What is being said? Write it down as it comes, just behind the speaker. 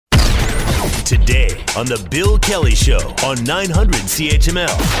Today on The Bill Kelly Show on 900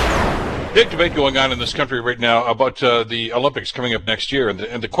 CHML. Big debate going on in this country right now about the Olympics coming up next year. And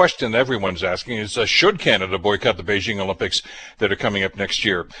the question everyone's asking is, should Canada boycott the Beijing Olympics that are coming up next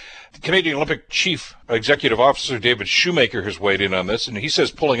year? The Canadian Olympic Chief Executive Officer David Shoemaker has weighed in on this, and he says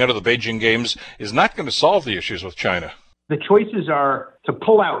pulling out of the Beijing Games is not going to solve the issues with China. The choices are to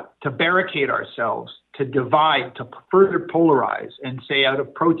pull out, to barricade ourselves, to divide, to further polarize and say out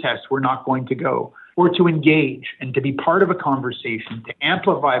of protest we're not going to go, or to engage and to be part of a conversation, to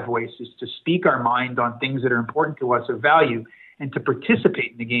amplify voices, to speak our mind on things that are important to us of value, and to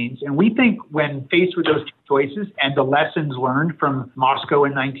participate in the games. And we think when faced with those two choices and the lessons learned from Moscow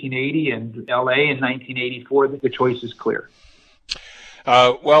in 1980 and LA in 1984, the choice is clear.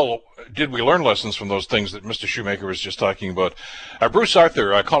 Well, did we learn lessons from those things that Mr. Shoemaker was just talking about? Bruce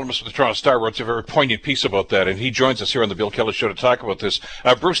Arthur, columnist with the Toronto Star, wrote a very poignant piece about that, and he joins us here on the Bill Kelly Show to talk about this.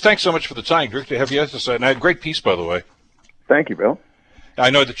 Bruce, thanks so much for the time. Great to have you with us. And a great piece, by the way. Thank you, Bill. I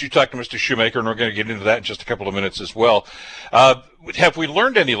know that you talked to Mr. Shoemaker, and we're going to get into that in just a couple of minutes as well. Have we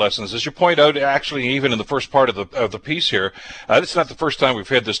learned any lessons? As you point out, actually, even in the first part of the piece here, this is not the first time we've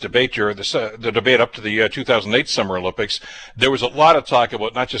had this debate here. The debate up to the 2008 Summer Olympics, there was a lot of talk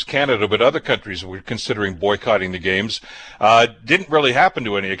about not just Canada, but other countries were considering boycotting the games. Didn't really happen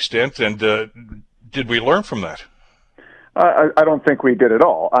to any extent, and did we learn from that? I don't think we did at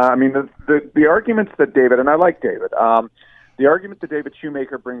all. I mean, the arguments that David, and I like David, the argument that David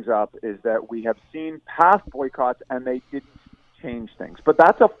Shoemaker brings up is that we have seen past boycotts and they didn't change things. But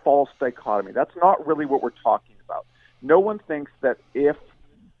that's a false dichotomy. That's not really what we're talking about. No one thinks that if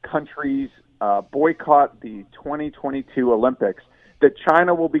countries boycott the 2022 Olympics, that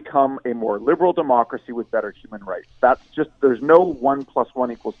China will become a more liberal democracy with better human rights. That's just, there's no 1 +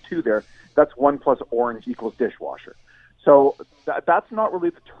 1 = 2 there. That's 1 + orange = dishwasher. So that's not really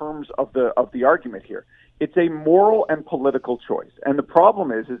the terms of the argument here. It's a moral and political choice. And the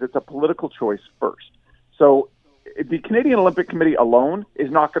problem is it's a political choice first. So the Canadian Olympic Committee alone is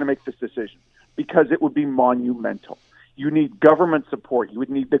not going to make this decision because it would be monumental. You need government support. You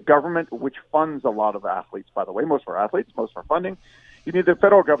would need the government, which funds a lot of athletes, by the way, most of our athletes, most of our funding. You need the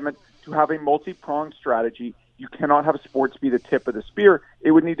federal government to have a multi-pronged strategy. You cannot have sports be the tip of the spear.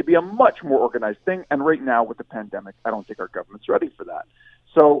 It would need to be a much more organized thing. And right now with the pandemic, I don't think our government's ready for that.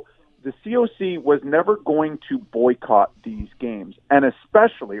 So the COC was never going to boycott these games, and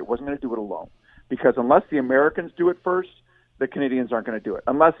especially it wasn't going to do it alone, because unless the Americans do it first, the Canadians aren't going to do it.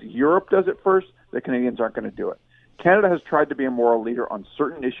 Unless Europe does it first, the Canadians aren't going to do it. Canada has tried to be a moral leader on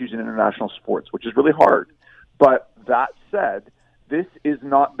certain issues in international sports, which is really hard. But that said, this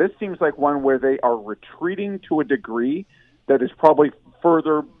seems like one where they are retreating to a degree that is probably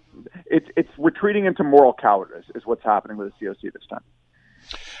further, it's retreating into moral cowardice is what's happening with the COC this time.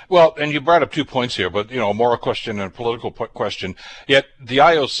 Well, and you brought up 2 points here, but, a moral question and a political question. Yet the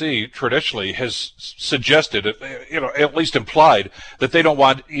IOC traditionally has suggested, at least implied, that they don't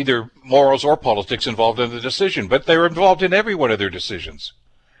want either morals or politics involved in the decision, but they're involved in every one of their decisions.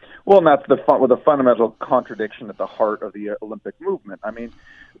 Well, and that's the fundamental contradiction at the heart of the Olympic movement. I mean,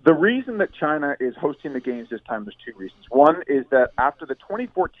 the reason that China is hosting the games this time, there's 2 reasons. One is that after the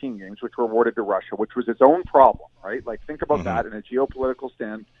 2014 games, which were awarded to Russia, which was its own problem, right? Like, think about that in a geopolitical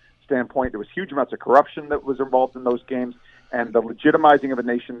standpoint. There was huge amounts of corruption that was involved in those games and the legitimizing of a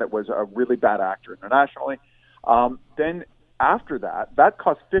nation that was a really bad actor internationally. Then after that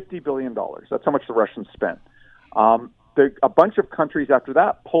cost $50 billion. That's how much the Russians spent. A bunch of countries after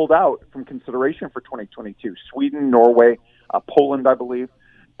that pulled out from consideration for 2022. Sweden, Norway, Poland, I believe.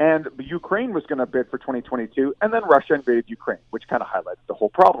 And Ukraine was going to bid for 2022, and then Russia invaded Ukraine, which kind of highlights the whole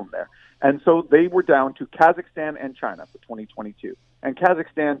problem there. And so they were down to Kazakhstan and China for 2022. And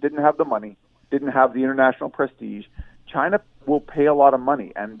Kazakhstan didn't have the money, didn't have the international prestige. China will pay a lot of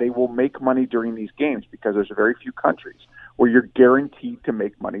money, and they will make money during these games because there's very few countries where you're guaranteed to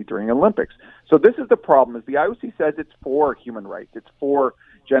make money during Olympics. So this is the problem, is the IOC says it's for human rights, it's for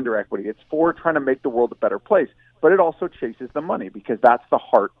gender equity, it's for trying to make the world a better place, but it also chases the money because that's the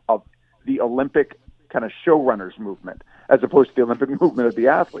heart of the Olympic kind of showrunners movement as opposed to the Olympic movement of the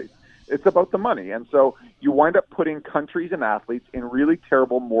athletes. It's about the money. And so you wind up putting countries and athletes in really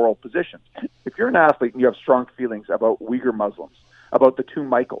terrible moral positions. If you're an athlete and you have strong feelings about Uyghur Muslims, about the 2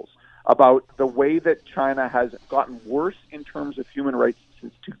 Michaels, about the way that China has gotten worse in terms of human rights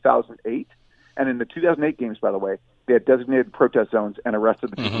since 2008, and in the 2008 games, by the way, they had designated protest zones and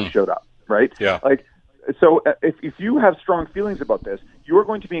arrested the people who showed up, right? Yeah. So if you have strong feelings about this, you are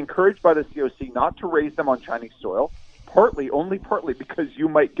going to be encouraged by the COC not to raise them on Chinese soil, only partly because you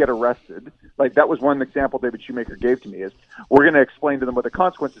might get arrested. Like, that was one example David Shoemaker gave to me, is we're going to explain to them what the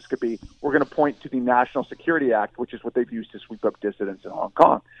consequences could be. We're going to point to the National Security Act, which is what they've used to sweep up dissidents in Hong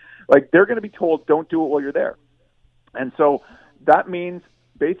Kong. Like, they're going to be told, don't do it while you're there. And so that means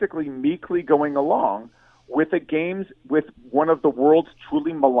basically meekly going along with the games with one of the world's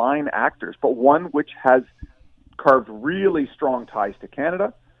truly malign actors, but one which has carved really strong ties to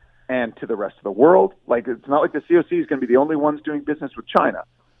Canada and to the rest of the world. Like, it's not like the COC is going to be the only ones doing business with China.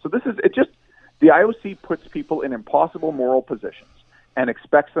 So the IOC puts people in impossible moral positions and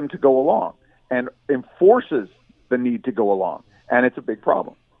expects them to go along and enforces the need to go along. And it's a big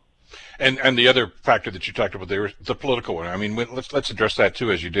problem. And the other factor that you talked about there, the political one. I mean, let's address that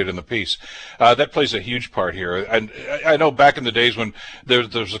too, as you did in the piece. That plays a huge part here. And I know back in the days when there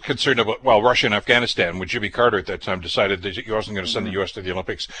was a concern about, Russia and Afghanistan, when Jimmy Carter at that time decided that he wasn't going to send the U.S. to the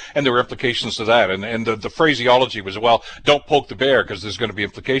Olympics, and there were implications to that. And the phraseology was, don't poke the bear because there's going to be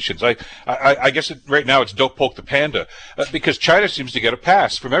implications. I guess right now it's don't poke the panda, because China seems to get a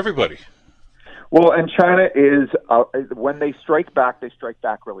pass from everybody. Well, and China is, when they strike back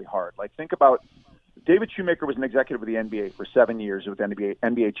really hard. Like, think about, David Shoemaker was an executive of the NBA for 7 years with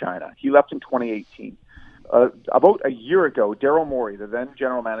NBA China. He left in 2018. About a year ago, Daryl Morey, the then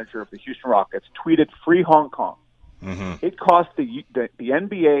general manager of the Houston Rockets, tweeted, "Free Hong Kong." Mm-hmm. It cost the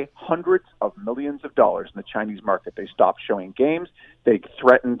NBA hundreds of millions of dollars in the Chinese market. They stopped showing games. They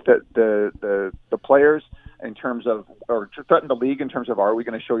threatened the players in terms of, or threatened the league in terms of, are we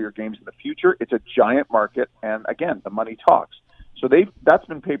going to show your games in the future? It's a giant market, and again, the money talks. So that's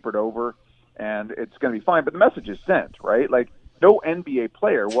been papered over, and it's going to be fine. But the message is sent, right? Like, no NBA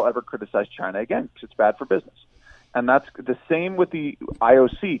player will ever criticize China again because it's bad for business. And that's the same with the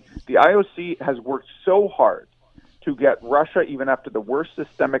IOC. The IOC has worked so hard to get Russia, even after the worst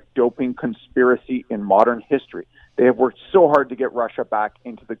systemic doping conspiracy in modern history. They have worked so hard to get Russia back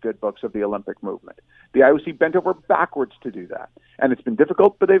into the good books of the Olympic movement. The IOC bent over backwards to do that. And it's been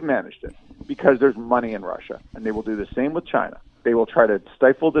difficult, but they've managed it because there's money in Russia. And they will do the same with China. They will try to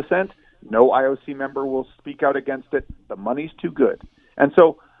stifle dissent. No IOC member will speak out against it. The money's too good. And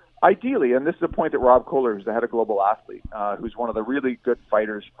so, ideally, and this is a point that Rob Kohler, who's the head of Global Athlete, who's one of the really good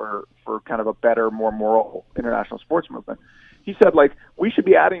fighters for kind of a better, more moral international sports movement, he said, like, we should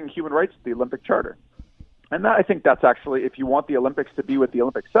be adding human rights to the Olympic Charter. And I think that's actually, if you want the Olympics to be what the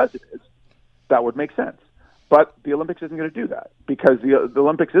Olympics says it is, that would make sense. But the Olympics isn't going to do that, because the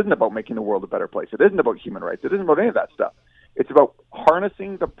Olympics isn't about making the world a better place. It isn't about human rights. It isn't about any of that stuff. It's about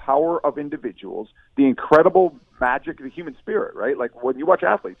harnessing the power of individuals, the incredible magic of the human spirit, right? Like, when you watch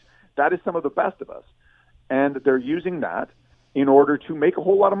athletes, that is some of the best of us. And they're using that in order to make a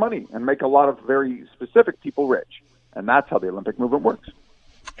whole lot of money and make a lot of very specific people rich. And that's how the Olympic movement works.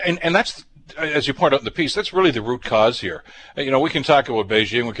 And that's, as you point out in the piece, that's really the root cause here. You know, we can talk about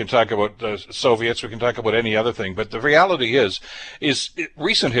Beijing, we can talk about the Soviets, we can talk about any other thing, but the reality is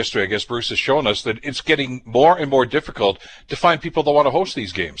recent history, I guess, Bruce, has shown us that it's getting more and more difficult to find people that want to host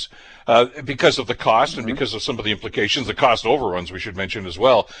these games because of the cost and because of some of the implications, the cost overruns, we should mention as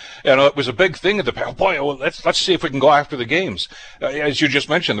well. And it was a big thing at the past. Let's see if we can go after the games. As you just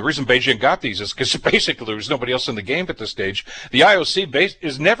mentioned, the reason Beijing got these is because basically there was nobody else in the game at this stage. The IOC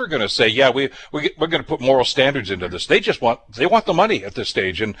is never going to say, we're going to put moral standards into this. They want the money at this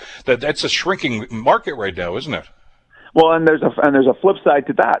stage, and that's a shrinking market right now, isn't it? Well, and there's a flip side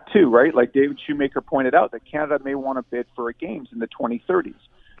to that too, right? Like David Shoemaker pointed out, that Canada may want to bid for a games in the 2030s,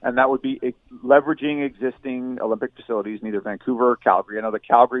 and that would be leveraging existing Olympic facilities in either Vancouver or Calgary. I know the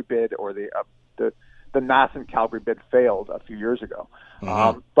Calgary bid or the nascent Calgary bid failed a few years ago,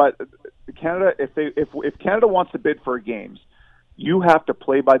 but Canada, if Canada wants to bid for games, you have to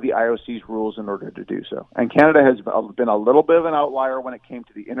play by the IOC's rules in order to do so. And Canada has been a little bit of an outlier when it came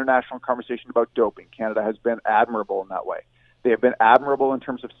to the international conversation about doping. Canada has been admirable in that way. They have been admirable in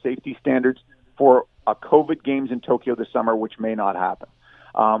terms of safety standards for a COVID Games in Tokyo this summer, which may not happen.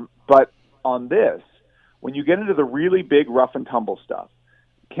 But on this, when you get into the really big rough and tumble stuff,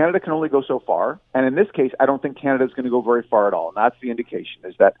 Canada can only go so far. And in this case, I don't think Canada is going to go very far at all. And that's the indication,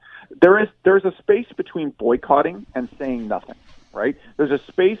 is that there's a space between boycotting and saying nothing. Right? There's a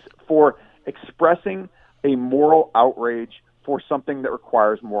space for expressing a moral outrage for something that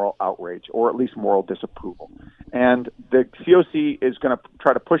requires moral outrage, or at least moral disapproval. And the COC is going to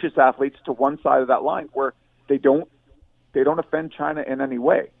try to push its athletes to one side of that line where they don't offend China in any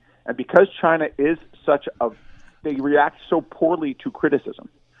way. And because China is they react so poorly to criticism,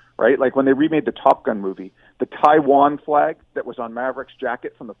 right? Like when they remade the Top Gun movie, the Taiwan flag that was on Maverick's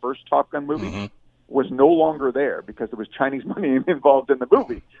jacket from the first Top Gun movie was no longer there because there was Chinese money involved in the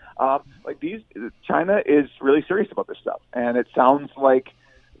movie. China is really serious about this stuff, and it sounds like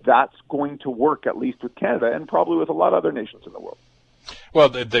that's going to work, at least with Canada and probably with a lot of other nations in the world. Well,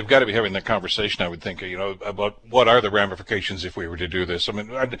 they've got to be having that conversation, I would think, about what are the ramifications if we were to do this. I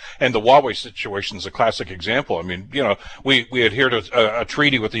mean, and the Huawei situation is a classic example. I mean, we adhered to a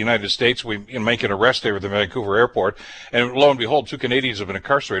treaty with the United States. We make an arrest there at the Vancouver airport, and lo and behold, 2 Canadians have been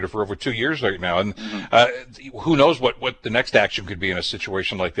incarcerated for over 2 years right now. And who knows what the next action could be in a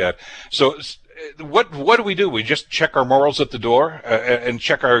situation like that. So what do? We just check our morals at the door and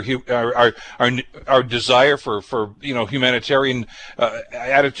check our desire for humanitarian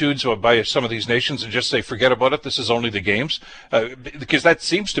attitudes by some of these nations and just say, forget about it, this is only the games? Because that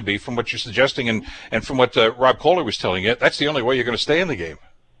seems to be, from what you're suggesting and from what Rob Kohler was telling you, that's the only way you're going to stay in the game.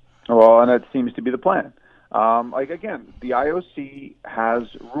 Well, and that seems to be the plan. Again, the IOC has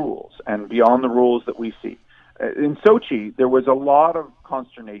rules, and beyond the rules that we see. In Sochi, there was a lot of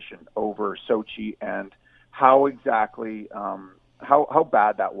consternation over Sochi and how exactly how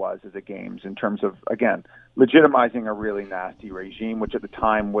bad that was as a games in terms of, again, legitimizing a really nasty regime, which at the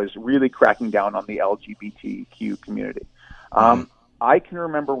time was really cracking down on the LGBTQ community. I can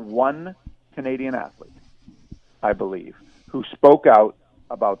remember one Canadian athlete, I believe, who spoke out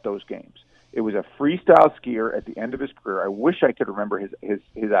about those games. It was a freestyle skier at the end of his career. I wish I could remember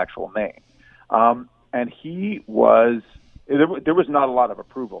his actual name. And there was not a lot of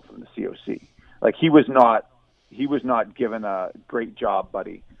approval from the COC. Like, he was not given a great job,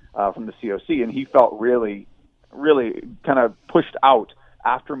 buddy, from the COC, and he felt really, really kind of pushed out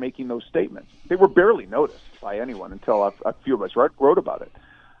after making those statements. They were barely noticed by anyone until a few of us wrote about it.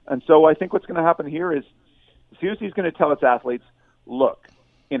 And so I think what's going to happen here is the COC is going to tell its athletes, look,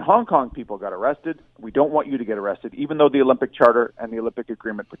 in Hong Kong, people got arrested. We don't want you to get arrested, even though the Olympic Charter and the Olympic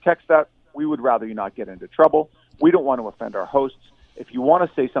Agreement protects that. We would rather you not get into trouble. We don't want to offend our hosts. If you want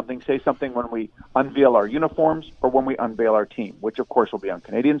to say something when we unveil our uniforms or when we unveil our team, which of course will be on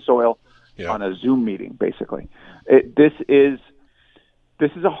Canadian soil, on a Zoom meeting, basically. This is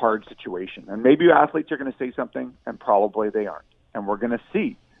a hard situation, and maybe athletes are going to say something, and probably they aren't. And we're going to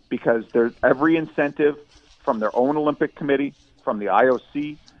see, because there's every incentive from their own Olympic Committee, from the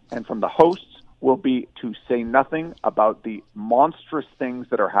IOC, and from the hosts will be to say nothing about the monstrous things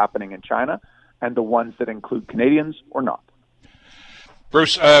that are happening in China and the ones that include Canadians or not.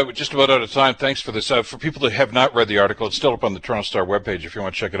 Bruce, we're just about out of time. Thanks for this. For people that have not read the article, it's still up on the Toronto Star webpage if you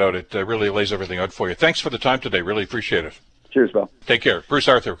want to check it out. It really lays everything out for you. Thanks for the time today. Really appreciate it. Cheers, Bill. Take care. Bruce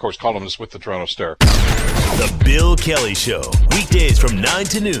Arthur, of course, columnist with the Toronto Star. The Bill Kelly Show, weekdays from 9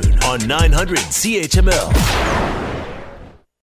 to noon on 900 CHML.